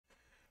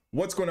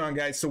What's going on,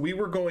 guys? So we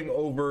were going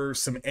over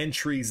some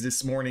entries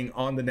this morning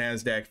on the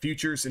NASDAQ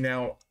futures. And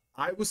now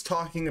I was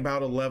talking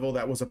about a level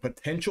that was a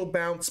potential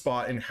bounce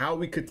spot and how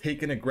we could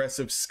take an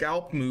aggressive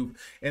scalp move.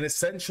 And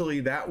essentially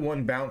that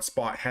one bounce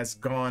spot has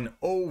gone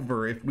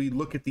over. If we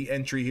look at the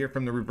entry here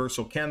from the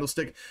reversal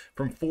candlestick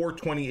from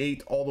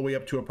 428 all the way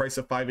up to a price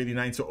of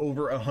 589. So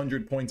over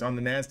 100 points on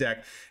the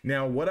NASDAQ.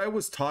 Now, what I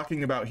was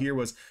talking about here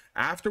was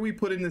after we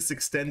put in this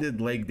extended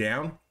leg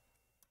down,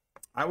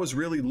 I was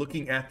really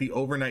looking at the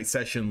overnight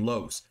session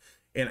lows,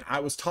 and I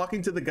was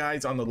talking to the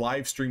guys on the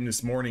live stream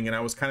this morning, and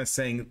I was kind of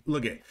saying,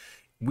 look it,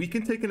 we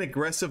can take an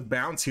aggressive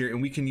bounce here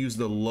and we can use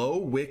the low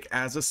wick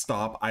as a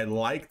stop. I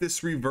like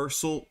this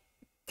reversal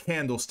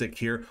candlestick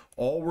here.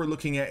 All we're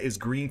looking at is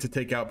green to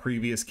take out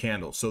previous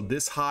candles. So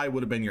this high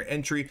would have been your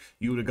entry.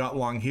 You would have got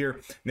long here.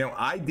 Now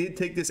I did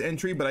take this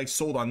entry, but I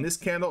sold on this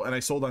candle and I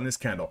sold on this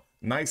candle.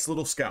 Nice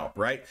little scalp,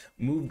 right?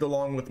 Moved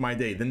along with my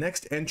day. The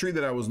next entry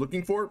that I was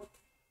looking for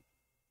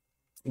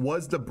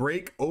was the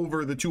break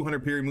over the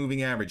 200 period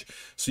moving average.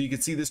 So you can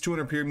see this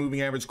 200 period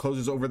moving average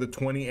closes over the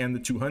 20 and the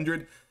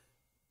 200.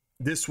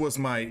 This was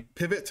my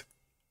pivot.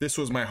 This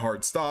was my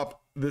hard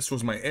stop. This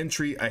was my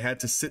entry. I had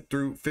to sit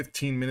through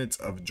 15 minutes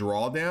of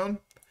drawdown.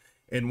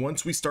 And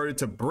once we started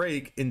to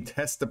break and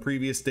test the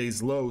previous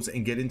day's lows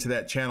and get into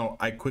that channel,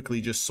 I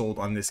quickly just sold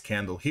on this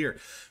candle here.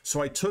 So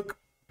I took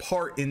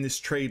part in this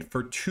trade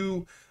for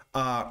two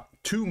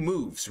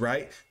moves,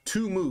 right?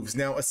 Two moves.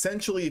 Now,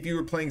 essentially, if you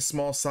were playing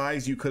small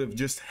size, you could have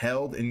just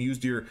held and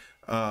used your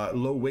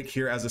low wick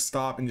here as a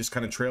stop and just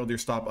kind of trailed your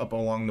stop up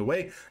along the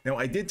way. Now,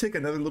 I did take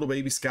another little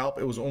baby scalp.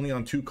 It was only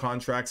on 2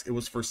 contracts. It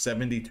was for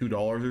 $72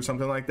 or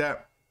something like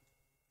that.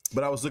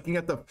 But I was looking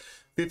at the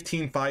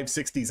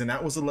 15,560s, and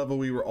that was the level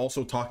we were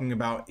also talking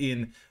about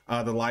in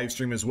the live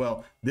stream as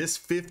well. This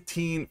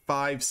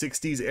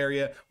 15,560s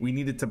area, we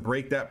needed to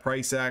break that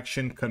price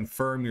action,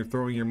 confirm you're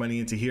throwing your money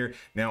into here.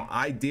 Now,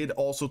 I did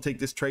also take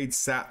this trade,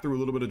 sat through a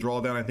little bit of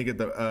drawdown. I think at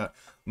the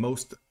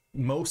most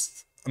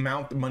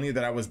amount of money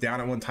that I was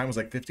down at one time was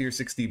like 50 or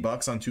 60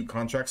 bucks on 2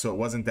 contracts, so it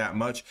wasn't that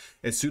much.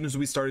 As soon as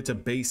we started to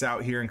base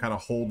out here and kind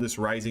of hold this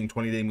rising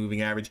 20-day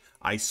moving average,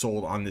 I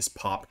sold on this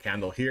pop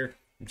candle here.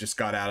 Just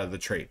got out of the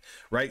trade,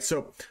 right?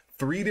 So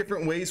 3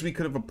 different ways we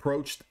could have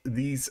approached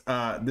these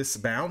this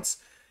bounce.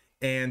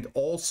 And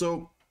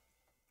also,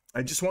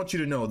 I just want you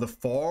to know, the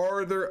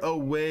farther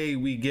away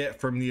we get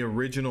from the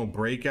original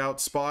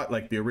breakout spot,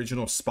 like the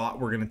original spot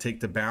we're going to take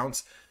to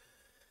bounce,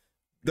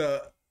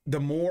 the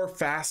more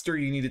faster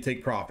you need to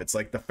take profits.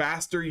 Like the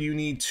faster you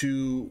need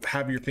to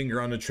have your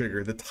finger on the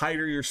trigger, the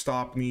tighter your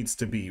stop needs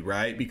to be,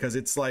 right? Because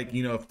it's like,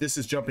 you know, if this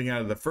is jumping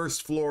out of the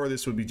 1st floor,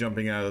 this would be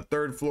jumping out of the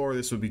 3rd floor,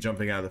 this would be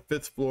jumping out of the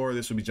 5th floor,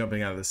 this would be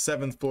jumping out of the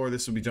 7th floor,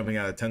 this would be jumping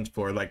out of the 10th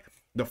floor. Like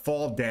the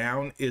fall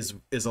down is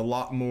a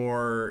lot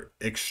more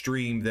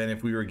extreme than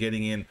if we were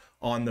getting in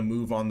on the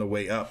move on the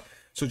way up.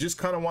 So just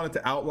kind of wanted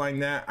to outline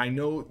that. I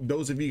know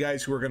those of you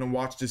guys who are going to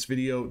watch this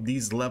video,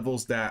 these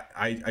levels that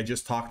I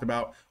just talked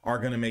about are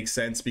going to make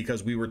sense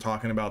because we were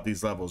talking about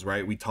these levels,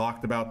 right? We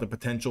talked about the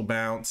potential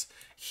bounce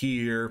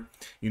here,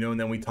 you know, and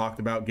then we talked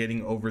about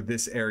getting over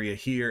this area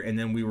here. And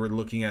then we were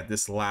looking at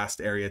this last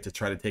area to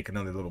try to take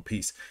another little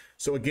piece.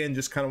 So again,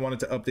 just kind of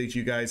wanted to update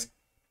you guys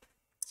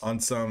on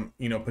some,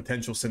 you know,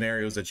 potential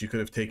scenarios that you could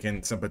have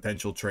taken some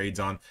potential trades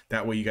on.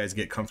 That way you guys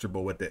get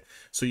comfortable with it.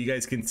 So you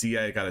guys can see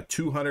I got a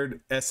 200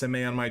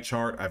 SMA on my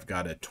chart. I've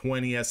got a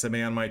 20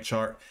 SMA on my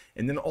chart.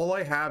 And then all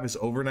I have is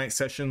overnight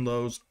session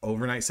lows,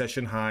 overnight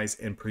session highs,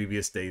 and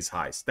previous day's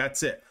highs.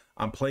 That's it.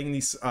 I'm playing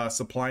these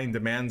supply and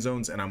demand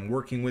zones and I'm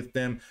working with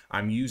them.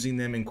 I'm using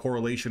them in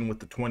correlation with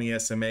the 20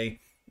 SMA.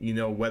 You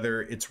know,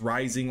 whether it's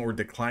rising or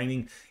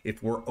declining,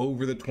 if we're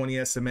over the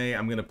 20 SMA,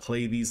 I'm going to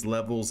play these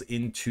levels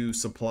into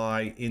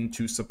supply,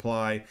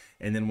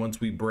 and then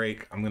once we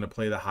break, I'm going to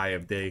play the high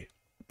of day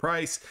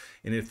price.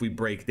 And if we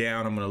break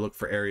down, I'm going to look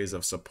for areas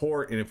of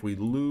support. And if we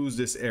lose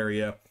this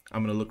area,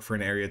 I'm going to look for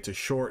an area to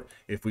short.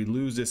 If we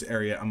lose this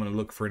area, I'm going to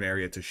look for an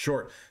area to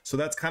short. So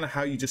that's kind of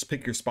how you just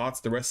pick your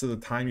spots. The rest of the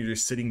time, you're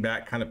just sitting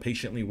back, kind of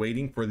patiently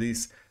waiting for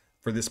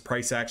this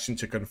price action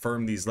to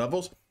confirm these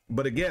levels.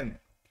 But again,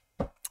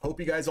 hope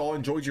you guys all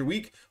enjoyed your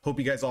week. Hope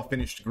you guys all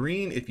finished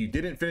green. If you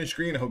didn't finish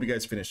green, I hope you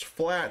guys finished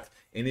flat.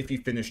 And if you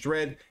finished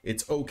red,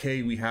 it's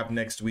okay. We have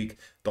next week.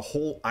 The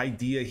whole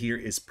idea here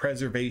is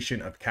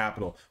preservation of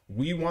capital.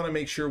 We want to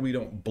make sure we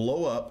don't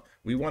blow up.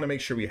 We want to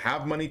make sure we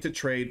have money to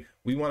trade.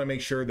 We want to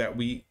make sure that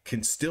we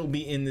can still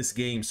be in this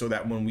game so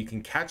that when we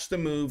can catch the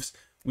moves,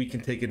 we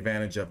can take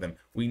advantage of them.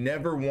 We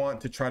never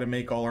want to try to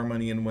make all our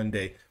money in one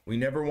day. We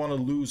never want to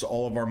lose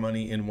all of our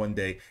money in one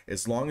day.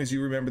 As long as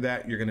you remember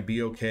that, you're going to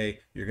be okay.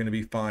 You're going to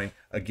be fine.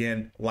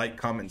 Again, like,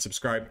 comment, and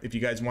subscribe. If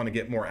you guys want to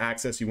get more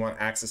access, you want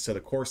access to the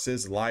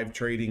courses, live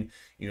trading,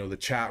 you know, the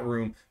chat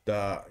room,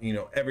 the, you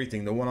know,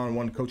 everything, the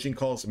one-on-one coaching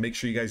calls, make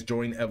sure you guys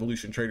join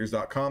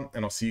evolutiontraders.com,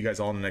 and I'll see you guys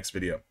all in the next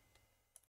video.